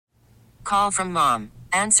Call from mom.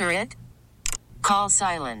 Answer it. Call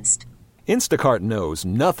silenced. Instacart knows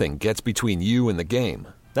nothing gets between you and the game.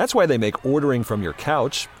 That's why they make ordering from your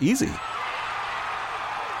couch easy.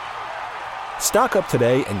 Stock up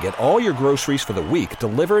today and get all your groceries for the week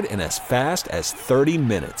delivered in as fast as 30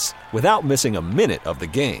 minutes without missing a minute of the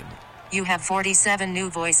game. You have 47 new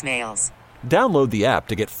voicemails. Download the app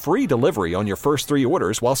to get free delivery on your first 3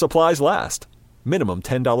 orders while supplies last. Minimum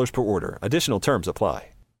 $10 per order. Additional terms apply.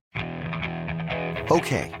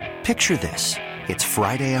 Okay, picture this. It's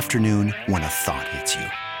Friday afternoon when a thought hits you.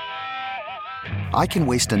 I can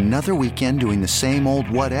waste another weekend doing the same old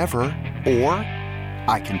whatever, or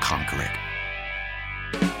I can conquer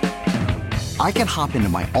it. I can hop into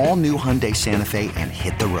my all-new Hyundai Santa Fe and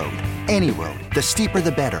hit the road. Any road. The steeper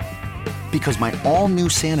the better. Because my all-new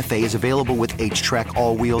Santa Fe is available with H-Track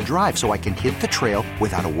all-wheel drive, so I can hit the trail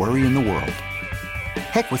without a worry in the world.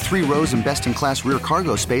 Heck, with 3 rows and best-in-class rear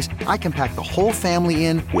cargo space, I can pack the whole family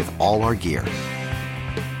in with all our gear.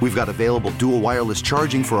 We've got available dual wireless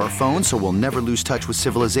charging for our phones, so we'll never lose touch with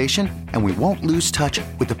civilization, and we won't lose touch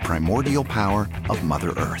with the primordial power of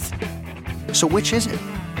Mother Earth. So which is it?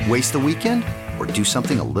 Waste the weekend or do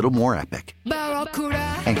something a little more epic?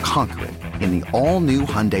 And conquer it in the all-new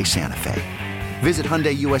Hyundai Santa Fe. Visit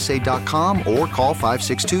HyundaiUSA.com or call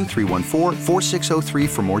 562-314-4603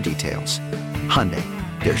 for more details. Hyundai,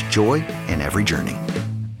 there's joy in every journey.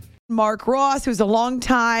 Marc Ross, who's a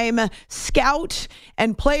longtime scout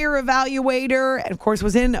and player evaluator, and of course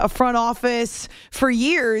was in a front office for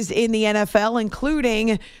years in the NFL,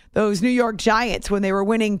 including those New York Giants when they were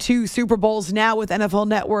winning 2 Super Bowls, now with NFL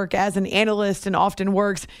Network as an analyst and often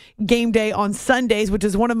works Game Day on Sundays, which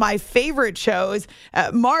is one of my favorite shows.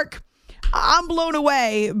 Marc, I'm blown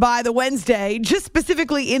away by the Wednesday, just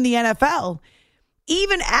specifically in the NFL.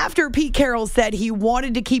 Even after Pete Carroll said he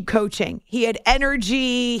wanted to keep coaching, he had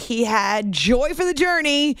energy, he had joy for the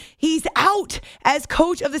journey, he's out as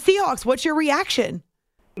coach of the Seahawks. What's your reaction?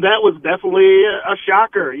 That was definitely a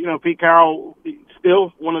shocker. You know, Pete Carroll,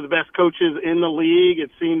 still one of the best coaches in the league.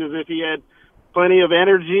 It seemed as if he had plenty of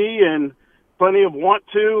energy and plenty of want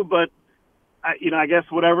to, but I guess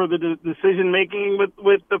whatever the decision-making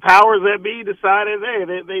with the powers that be decided, hey,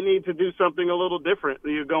 they need to do something a little different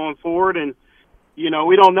going forward. And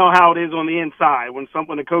we don't know how it is on the inside when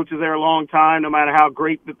the coach is there a long time, no matter how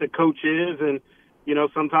great that the coach is. And,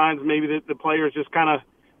 sometimes maybe the players just kind of,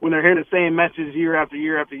 when they're hearing the same message year after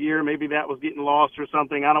year after year, maybe that was getting lost or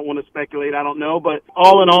something. I don't want to speculate. I don't know. But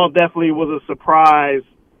all in all, definitely was a surprise.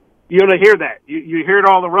 To hear that. You heard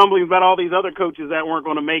all the rumblings about all these other coaches that weren't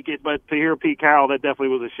going to make it, but to hear Pete Carroll, that definitely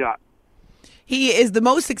was a shock. He is the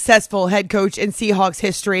most successful head coach in Seahawks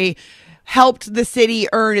history. Helped the city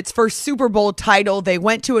earn its first Super Bowl title. They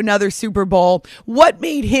went to another Super Bowl. What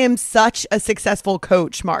made him such a successful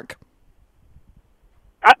coach, Marc?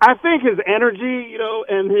 I think his energy,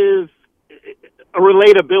 and his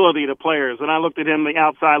relatability to players. And I looked at him the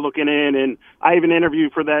outside looking in, and I even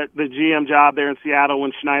interviewed for the GM job there in Seattle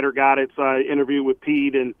when Schneider got it. So I interviewed with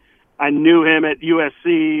Pete, and I knew him at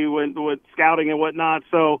USC with scouting and whatnot.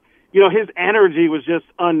 So, his energy was just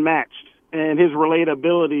unmatched. And his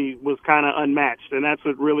relatability was kind of unmatched, and that's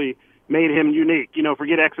what really made him unique.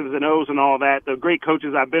 Forget X's and O's and all that. The great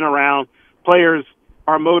coaches I've been around, players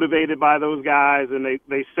are motivated by those guys, and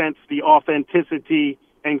they sense the authenticity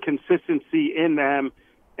and consistency in them.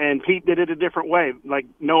 And Pete did it a different way, like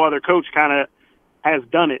no other coach kind of has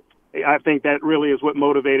done it. I think that really is what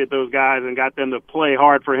motivated those guys and got them to play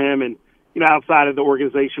hard for him. And, outside of the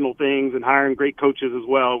organizational things and hiring great coaches as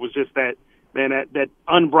well, it was just that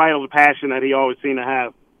unbridled passion that he always seemed to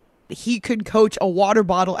have. He could coach a water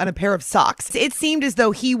bottle and a pair of socks. It seemed as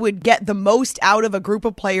though he would get the most out of a group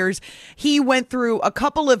of players. He went through a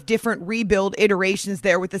couple of different rebuild iterations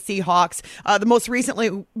there with the Seahawks, the most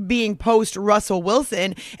recently being post Russell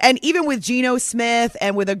Wilson. And even with Geno Smith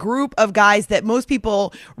and with a group of guys that most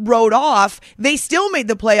people wrote off, they still made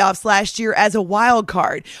the playoffs last year as a wild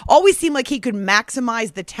card. Always seemed like he could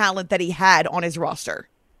maximize the talent that he had on his roster.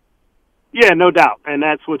 Yeah, no doubt, and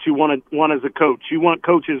that's what you want as a coach. You want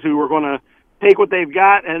coaches who are going to take what they've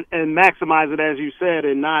got and maximize it, as you said,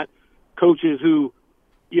 and not coaches who,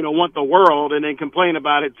 want the world and then complain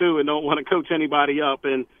about it too and don't want to coach anybody up.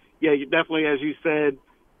 And yeah, you definitely, as you said,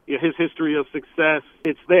 his history of success,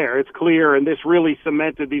 it's there, it's clear, and this really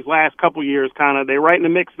cemented these last couple years. They're right in the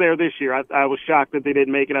mix there this year. I was shocked that they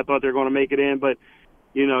didn't make it. I thought they were going to make it in, but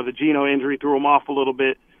the Geno injury threw them off a little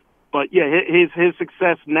bit. But, yeah, his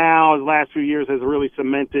success now, his last few years, has really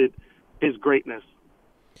cemented his greatness.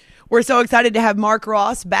 We're so excited to have Marc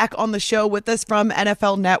Ross back on the show with us from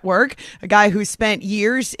NFL Network, a guy who spent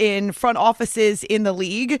years in front offices in the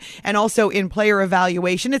league and also in player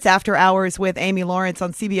evaluation. It's After Hours with Amy Lawrence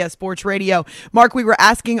on CBS Sports Radio. Marc, we were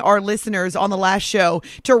asking our listeners on the last show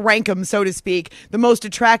to rank them, so to speak, the most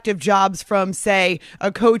attractive jobs from, say, a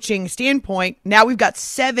coaching standpoint. Now we've got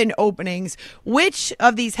 7 openings. Which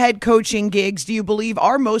of these head coaching gigs do you believe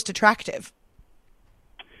are most attractive?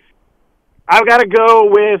 I've got to go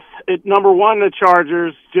with number one, the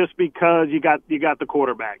Chargers, just because you got the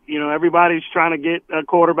quarterback. You know, everybody's trying to get a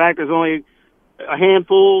quarterback. There's only a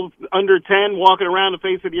handful under 10 walking around the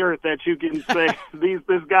face of the earth that you can say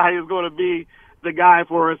this guy is going to be the guy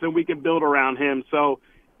for us, and we can build around him. So,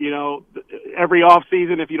 you know, every off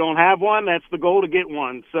season, if you don't have one, that's the goal, to get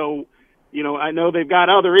one. So, you know, I know they've got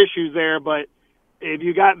other issues there, but if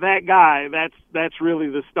you got that guy, that's really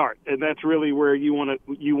the start, and that's really where you want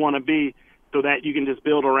to be, so that you can just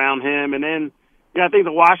build around him. And then, I think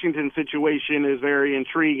the Washington situation is very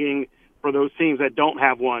intriguing for those teams that don't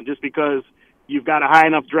have one, just because you've got a high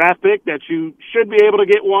enough draft pick that you should be able to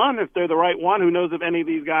get one if they're the right one. Who knows if any of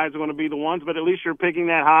these guys are going to be the ones, but at least you're picking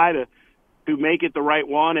that high to make it the right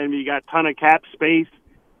one, and you got a ton of cap space,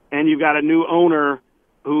 and you've got a new owner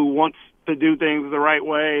who wants to do things the right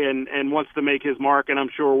way and wants to make his mark, and I'm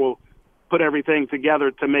sure will put everything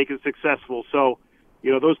together to make it successful. So,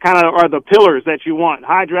 you know, those kind of are the pillars that you want.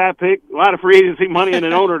 High draft pick, a lot of free agency money, and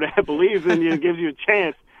an owner that believes in you and gives you a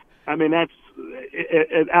chance. I mean, that's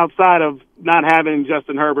outside of not having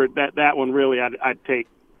Justin Herbert, that one really I'd take.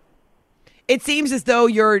 It seems as though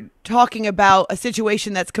you're talking about a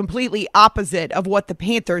situation that's completely opposite of what the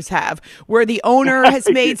Panthers have, where the owner has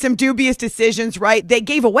made some dubious decisions, right? They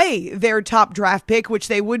gave away their top draft pick, which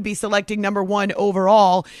they would be selecting number 1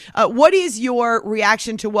 overall. What is your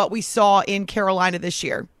reaction to what we saw in Carolina this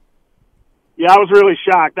year? Yeah, I was really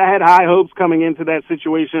shocked. I had high hopes coming into that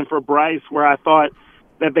situation for Bryce, where I thought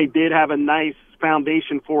that they did have a nice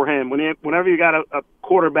foundation for him. Whenever you got a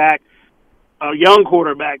quarterback, a young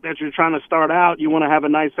quarterback that you're trying to start out, you want to have a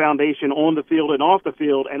nice foundation on the field and off the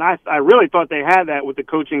field. And I really thought they had that with the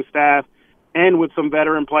coaching staff and with some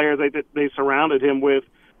veteran players they surrounded him with.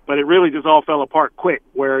 But it really just all fell apart quick,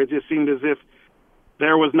 where it just seemed as if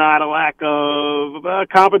there was not a lack of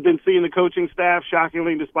competency in the coaching staff,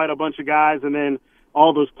 shockingly, despite a bunch of guys. And then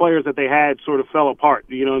all those players that they had sort of fell apart,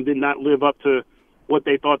 you know, and did not live up to what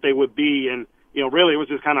they thought they would be. And, you know, really it was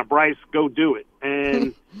just kind of Bryce, go do it.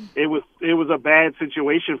 And it was a bad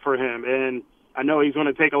situation for him. And I know he's going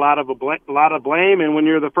to take a lot of blame. And when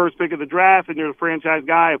you're the first pick of the draft and you're the franchise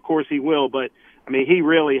guy, of course he will. But, I mean, he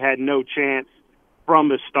really had no chance from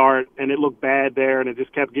the start, and it looked bad there, and it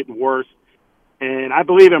just kept getting worse. And I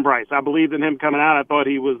believe in Bryce. I believed in him coming out. I thought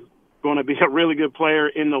he was going to be a really good player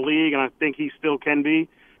in the league, and I think he still can be.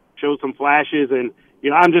 Showed some flashes, and you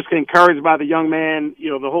know, I'm just encouraged by the young man, you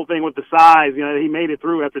know, the whole thing with the size, you know, he made it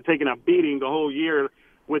through after taking a beating the whole year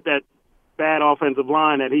with that bad offensive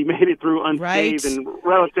line, that he made it through unscathed and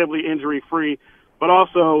relatively injury-free. But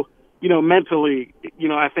also, you know, mentally, you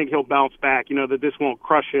know, I think he'll bounce back, you know, that this won't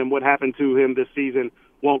crush him. What happened to him this season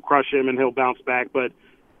won't crush him, and he'll bounce back. But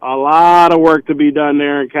a lot of work to be done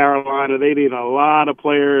there in Carolina. They need a lot of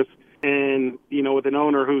players. And, you know, with an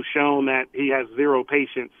owner who's shown that he has zero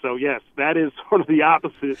patience. So, yes, that is sort of the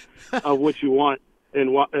opposite of what you want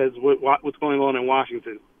and what's going on in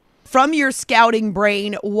Washington. From your scouting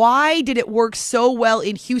brain, why did it work so well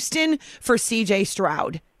in Houston for C.J.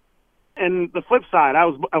 Stroud? And the flip side, I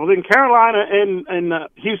was in Carolina and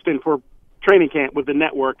Houston for training camp with the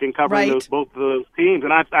network and covering both of those teams.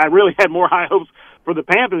 And I really had more high hopes for the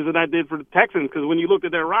Panthers than I did for the Texans, because when you looked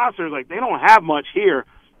at their rosters, like, they don't have much here.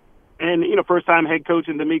 And, you know, first-time head coach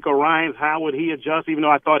in DeMeco Ryans, how would he adjust, even though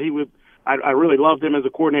I thought he would – I really loved him as a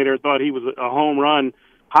coordinator. I thought he was a home run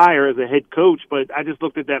hire as a head coach. But I just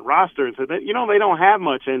looked at that roster and said, that, you know, they don't have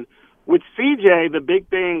much. And with C.J., the big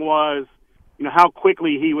thing was, you know, how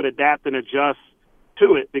quickly he would adapt and adjust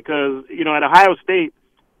to it. Because, you know, at Ohio State,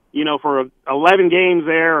 you know, for 11 games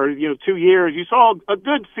there or, you know, 2 years, you saw a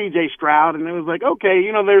good C.J. Stroud. And it was like, okay,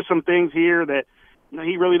 you know, there's some things here that, you know,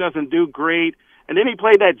 he really doesn't do great. And then he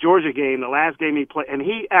played that Georgia game, the last game he played, and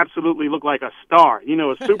he absolutely looked like a star, you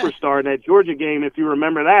know, a superstar in that Georgia game, if you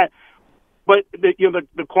remember that. But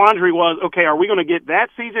the quandary was, okay, are we going to get that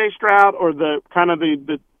C.J. Stroud or the kind of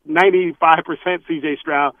the 95% C.J.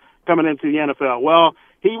 Stroud coming into the NFL? Well,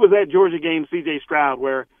 he was that Georgia game C.J. Stroud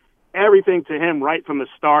where everything to him right from the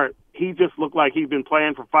start, he just looked like he'd been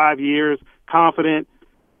playing for 5 years, confident,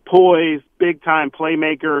 poised, big-time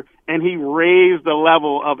playmaker, and he raised the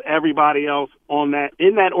level of everybody else in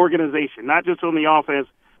that organization, not just on the offense,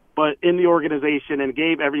 but in the organization and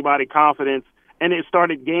gave everybody confidence. And it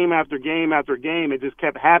started game after game after game. It just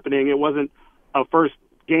kept happening. It wasn't a first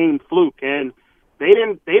game fluke. And they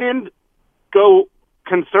didn't go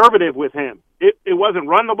conservative with him. It wasn't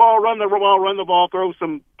run the ball, throw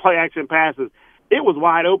some play action passes. It was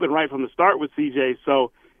wide open right from the start with CJ.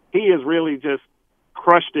 So he has really just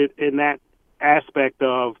crushed it in that aspect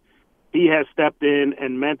of he has stepped in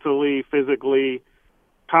and mentally, physically,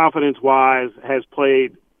 confidence-wise has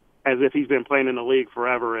played as if he's been playing in the league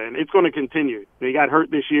forever, and it's going to continue. He got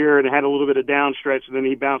hurt this year and had a little bit of down stretch, and then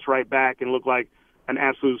he bounced right back and looked like an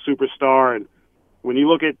absolute superstar. And when you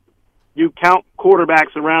count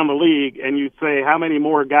quarterbacks around the league and you say how many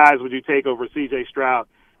more guys would you take over C.J. Stroud,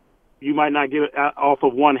 you might not get it off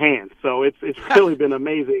of one hand. So it's really been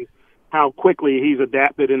amazing how quickly he's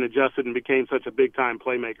adapted and adjusted and became such a big-time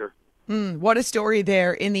playmaker. What a story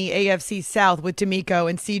there in the AFC South with D'Amico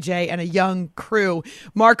and CJ and a young crew.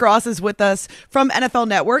 Marc Ross is with us from NFL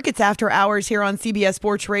Network. It's After Hours here on CBS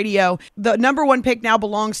Sports Radio. The number one pick now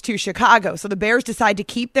belongs to Chicago. So the Bears decide to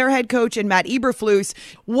keep their head coach in Matt Eberflus.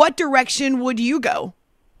 What direction would you go?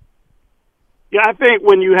 Yeah, I think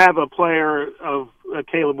when you have a player of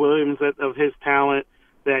Caleb Williams of his talent,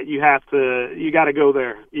 that you got to go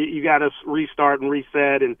there. You got to restart and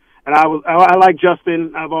reset. And I like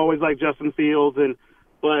Justin. I've always liked Justin Fields,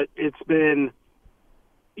 but it's been,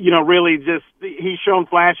 really just he's shown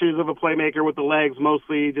flashes of a playmaker with the legs.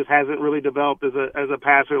 Mostly, he just hasn't really developed as a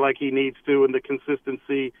passer like he needs to, and the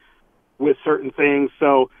consistency with certain things.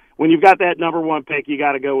 So when you've got that number one pick, you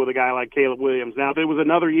got to go with a guy like Caleb Williams. Now, if it was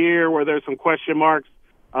another year where there's some question marks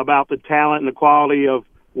about the talent and the quality of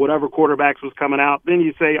whatever quarterbacks was coming out, then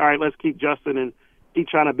you say, all right, let's keep Justin and keep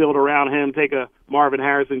trying to build around him, take a Marvin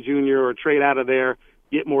Harrison Jr. or trade out of there,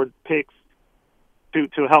 get more picks to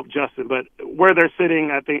help Justin. But where they're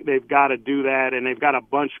sitting, I think they've got to do that, and they've got a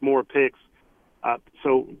bunch more picks.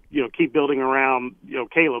 So, keep building around,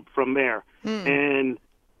 Caleb from there. And,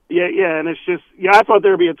 and it's just, I thought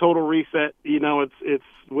there would be a total reset. It's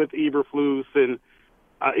with Eberflus and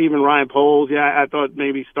even Ryan Poles. I thought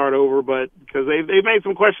maybe start over, but because they've made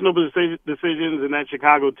some questionable decisions in that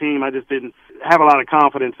Chicago team, I just didn't have a lot of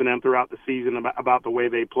confidence in them throughout the season about the way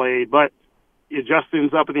they played. But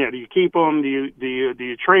Justin's up in the air. Do you keep him? Do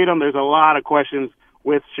you trade him? There's a lot of questions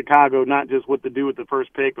with Chicago, not just what to do with the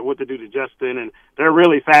first pick, but what to do to Justin. And they're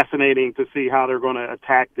really fascinating to see how they're going to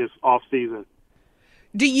attack this offseason.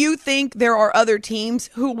 Do you think there are other teams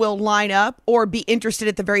who will line up or be interested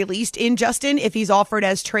at the very least in Justin if he's offered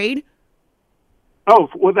as trade? Oh,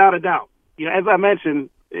 without a doubt. As I mentioned,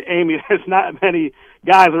 Amy, there's not many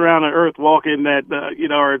guys around the earth walking that,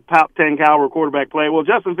 are top 10 caliber quarterback play. Well,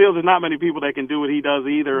 Justin Fields, there's not many people that can do what he does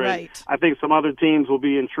either. Right. And I think some other teams will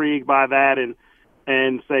be intrigued by that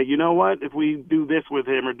and say, you know what, if we do this with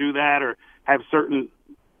him or do that or have a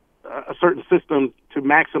certain system to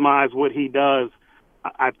maximize what he does,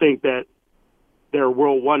 I think that there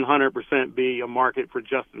will 100% be a market for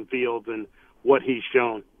Justin Fields and what he's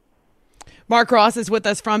shown. Marc Ross is with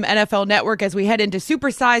us from NFL Network as we head into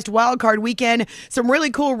supersized wildcard weekend. Some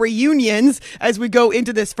really cool reunions as we go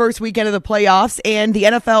into this first weekend of the playoffs. And the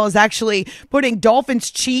NFL is actually putting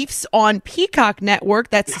Dolphins Chiefs on Peacock Network.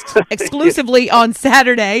 That's exclusively on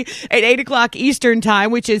Saturday at 8 o'clock Eastern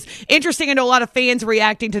time, which is interesting. I know a lot of fans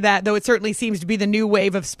reacting to that, though it certainly seems to be the new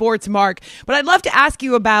wave of sports, Mark. But I'd love to ask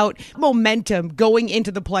you about momentum going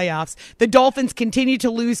into the playoffs. The Dolphins continue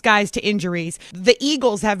to lose guys to injuries. The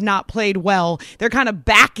Eagles have not played well. They're kind of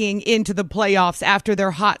backing into the playoffs after their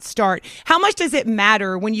hot start. How much does it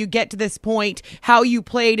matter when you get to this point, how you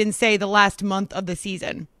played in, say, the last month of the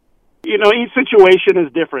season? Each situation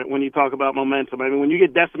is different when you talk about momentum. I mean, when you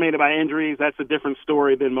get decimated by injuries, that's a different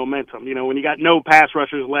story than momentum. When you got no pass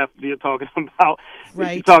rushers left, you're talking about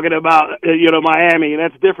Miami, and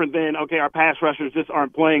that's different than, okay, our pass rushers just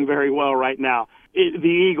aren't playing very well right now.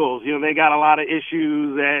 The Eagles, they got a lot of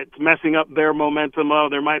issues that's messing up their momentum.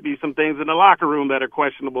 There might be some things in the locker room that are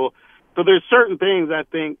questionable. So there's certain things, I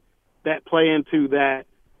think, that play into that.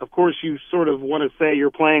 Of course, you sort of want to say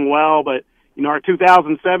you're playing well, but, our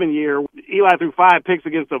 2007 year, Eli threw 5 picks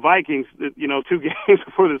against the Vikings, 2 games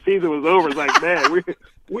before the season was over. It's like, man,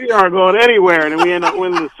 we aren't going anywhere, and then we end up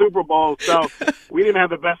winning the Super Bowl. So we didn't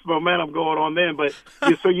have the best momentum going on then, but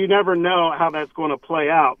so you never know how that's going to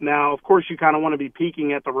play out. Now, of course, you kind of want to be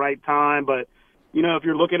peaking at the right time, but, if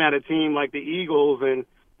you're looking at a team like the Eagles and,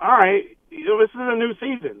 all right, this is a new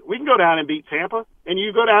season. We can go down and beat Tampa, and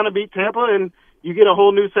you go down and beat Tampa, and you get a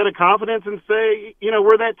whole new set of confidence and say,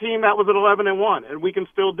 we're that team that was at 11-1, and we can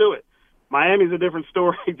still do it. Miami's a different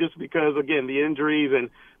story just because, again, the injuries, and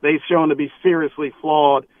they've shown to be seriously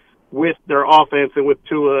flawed with their offense and with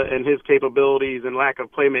Tua and his capabilities and lack of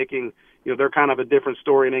playmaking, they're kind of a different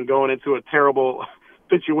story. And then going into a terrible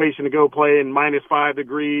situation to go play in -5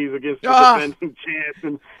 degrees against the defending champs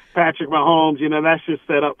and Patrick Mahomes, that's just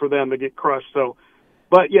set up for them to get crushed. So,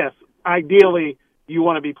 but yes, ideally you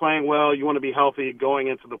want to be playing well, you want to be healthy going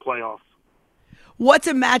into the playoffs. What's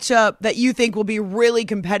a matchup that you think will be really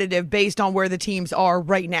competitive based on where the teams are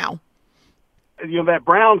right now? That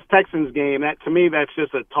Browns-Texans game, that to me, that's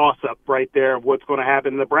just a toss-up right there of what's going to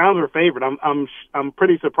happen. The Browns are favored. I'm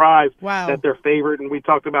pretty surprised that they're favored, and we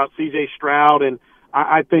talked about C.J. Stroud, and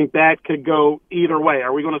I think that could go either way.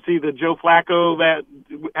 Are we going to see the Joe Flacco that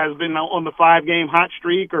has been on the 5-game hot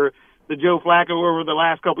streak, or the Joe Flacco over the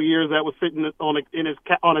last couple of years that was sitting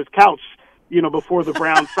on his couch, before the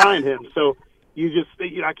Browns signed him? So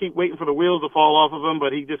I keep waiting for the wheels to fall off of him,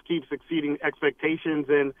 but he just keeps exceeding expectations.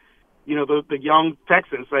 And the young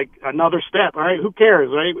Texans, like another step. All right, who cares,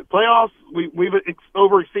 right? Playoffs, we've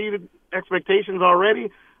over-exceeded expectations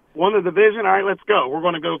already. Won the division. All right, let's go. We're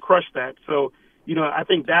going to go crush that. So, I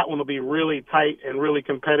think that one will be really tight and really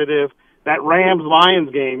competitive. That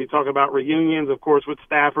Rams-Lions game, you talk about reunions, of course, with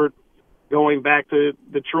Stafford going back to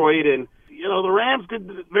Detroit. And, the Rams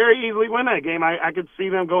could very easily win that game. I could see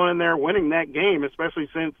them going in there winning that game, especially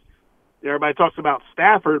since everybody talks about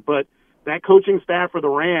Stafford, but that coaching staff for the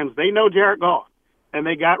Rams, they know Jared Goff, and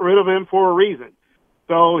they got rid of him for a reason.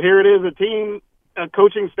 So here it is, a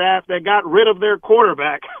coaching staff that got rid of their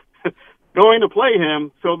quarterback going to play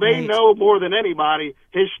him. So they know more than anybody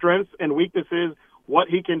his strengths and weaknesses, what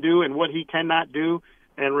he can do and what he cannot do.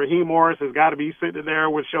 And Raheem Morris has got to be sitting there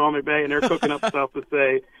with Sean McVay, and they're cooking up stuff to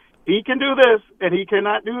say, he can do this and he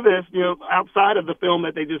cannot do this, outside of the film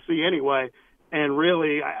that they just see anyway. And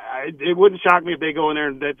really, it wouldn't shock me if they go in there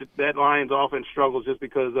and that Lions offense struggles just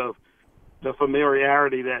because of the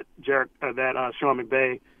familiarity that Sean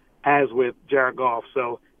McVay has with Jared Goff.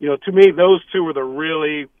 So, to me, those two are the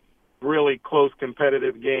really, really close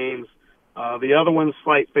competitive games. The other one's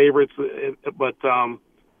slight favorites, but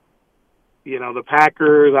the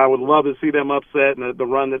Packers, I would love to see them upset and the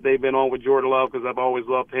run that they've been on with Jordan Love, because I've always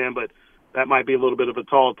loved him, but that might be a little bit of a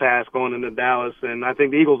tall task going into Dallas. And I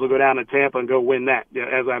think the Eagles will go down to Tampa and go win that.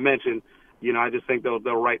 As I mentioned, I just think they'll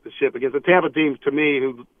right the ship against the Tampa team, to me,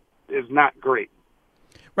 who is not great.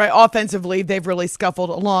 Right, offensively, they've really scuffled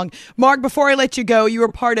along. Mark, before I let you go, you were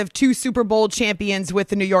part of 2 Super Bowl champions with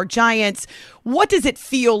the New York Giants. What does it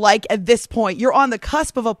feel like at this point? You're on the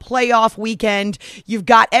cusp of a playoff weekend. You've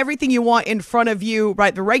got everything you want in front of you,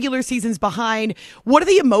 right? The regular season's behind. What are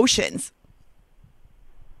the emotions?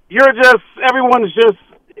 Everyone's just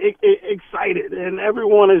excited, and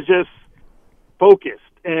everyone is just focused,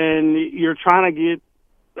 and you're trying to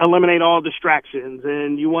eliminate all distractions,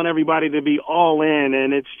 and you want everybody to be all in,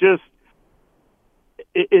 and it's just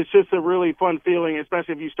a really fun feeling,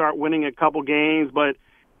 especially if you start winning a couple games. But,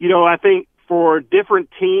 I think for different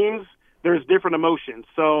teams, there's different emotions.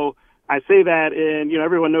 So I say that, and,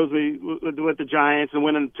 everyone knows me with the Giants and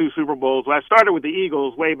winning 2 Super Bowls. Well, I started with the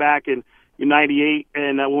Eagles way back in 98,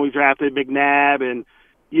 and when we drafted McNabb, and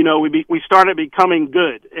we started becoming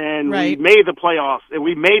good, and we made the playoffs. And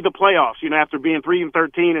we made the playoffs, after being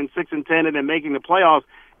 3-13 and 6-10, and then making the playoffs.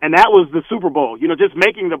 And that was the Super Bowl. Just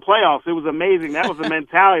making the playoffs. It was amazing. That was the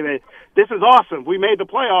mentality that this is awesome. We made the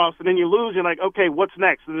playoffs, and then you lose. You're like, okay, what's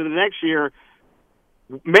next? And then the next year,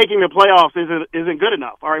 making the playoffs isn't good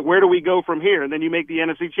enough. All right, where do we go from here? And then you make the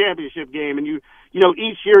NFC Championship game, and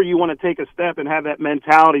each year you want to take a step and have that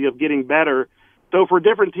mentality of getting better. So for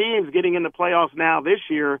different teams getting in the playoffs now this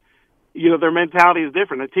year, their mentality is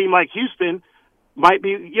different. A team like Houston might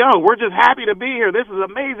be, we're just happy to be here. This is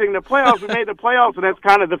amazing. The playoffs, we made the playoffs, and that's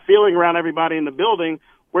kind of the feeling around everybody in the building.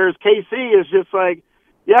 Whereas KC is just like,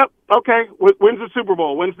 yep, okay, when's the Super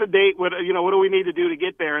Bowl? When's the date? What do we need to do to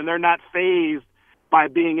get there? And they're not fazed by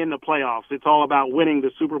being in the playoffs. It's all about winning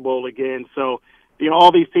the Super Bowl again. So,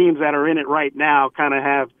 all these teams that are in it right now kind of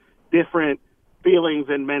have different feelings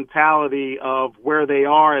and mentality of where they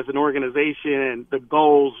are as an organization and the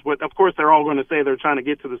goals. Of course, they're all going to say they're trying to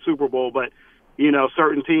get to the Super Bowl, but,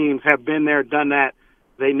 certain teams have been there, done that.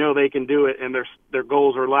 They know they can do it, and their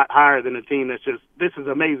goals are a lot higher than a team that's just, this is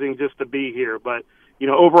amazing just to be here. But,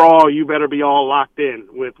 overall, you better be all locked in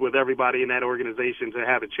with everybody in that organization to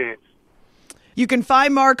have a chance. You can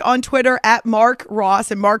find Mark on Twitter at Marc Ross,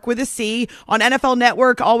 and Mark with a C. On NFL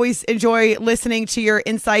Network, always enjoy listening to your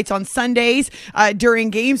insights on Sundays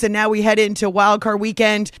during games, and now we head into Wild Card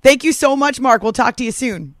Weekend. Thank you so much, Mark. We'll talk to you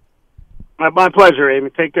soon. My pleasure, Amy.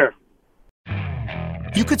 Take care.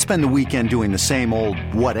 You could spend the weekend doing the same old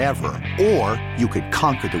whatever, or you could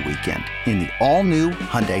conquer the weekend in the all-new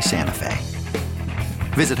Hyundai Santa Fe.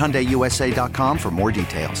 Visit HyundaiUSA.com for more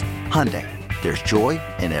details. Hyundai, there's joy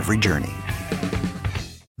in every journey.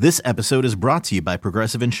 This episode is brought to you by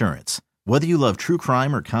Progressive Insurance. Whether you love true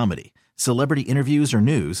crime or comedy, celebrity interviews or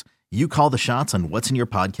news, you call the shots on what's in your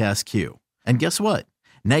podcast queue. And guess what?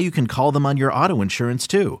 Now you can call them on your auto insurance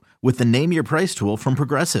too with the Name Your Price tool from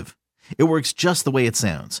Progressive. It works just the way it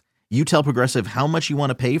sounds. You tell Progressive how much you want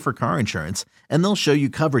to pay for car insurance, and they'll show you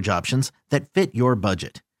coverage options that fit your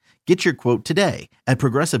budget. Get your quote today at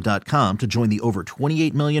Progressive.com to join the over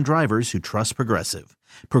 28 million drivers who trust Progressive.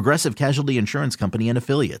 Progressive Casualty Insurance Company and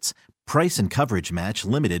Affiliates. Price and coverage match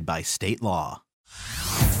limited by state law.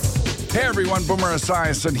 Hey everyone, Boomer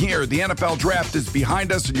Esiason here. The NFL Draft is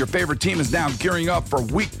behind us and your favorite team is now gearing up for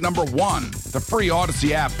week number 1. The free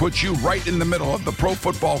Odyssey app puts you right in the middle of the pro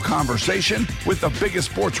football conversation with the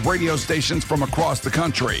biggest sports radio stations from across the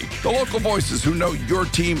country. The local voices who know your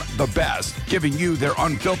team the best, giving you their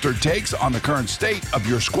unfiltered takes on the current state of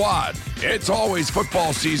your squad. It's always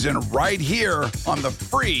football season right here on the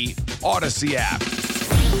free Odyssey app.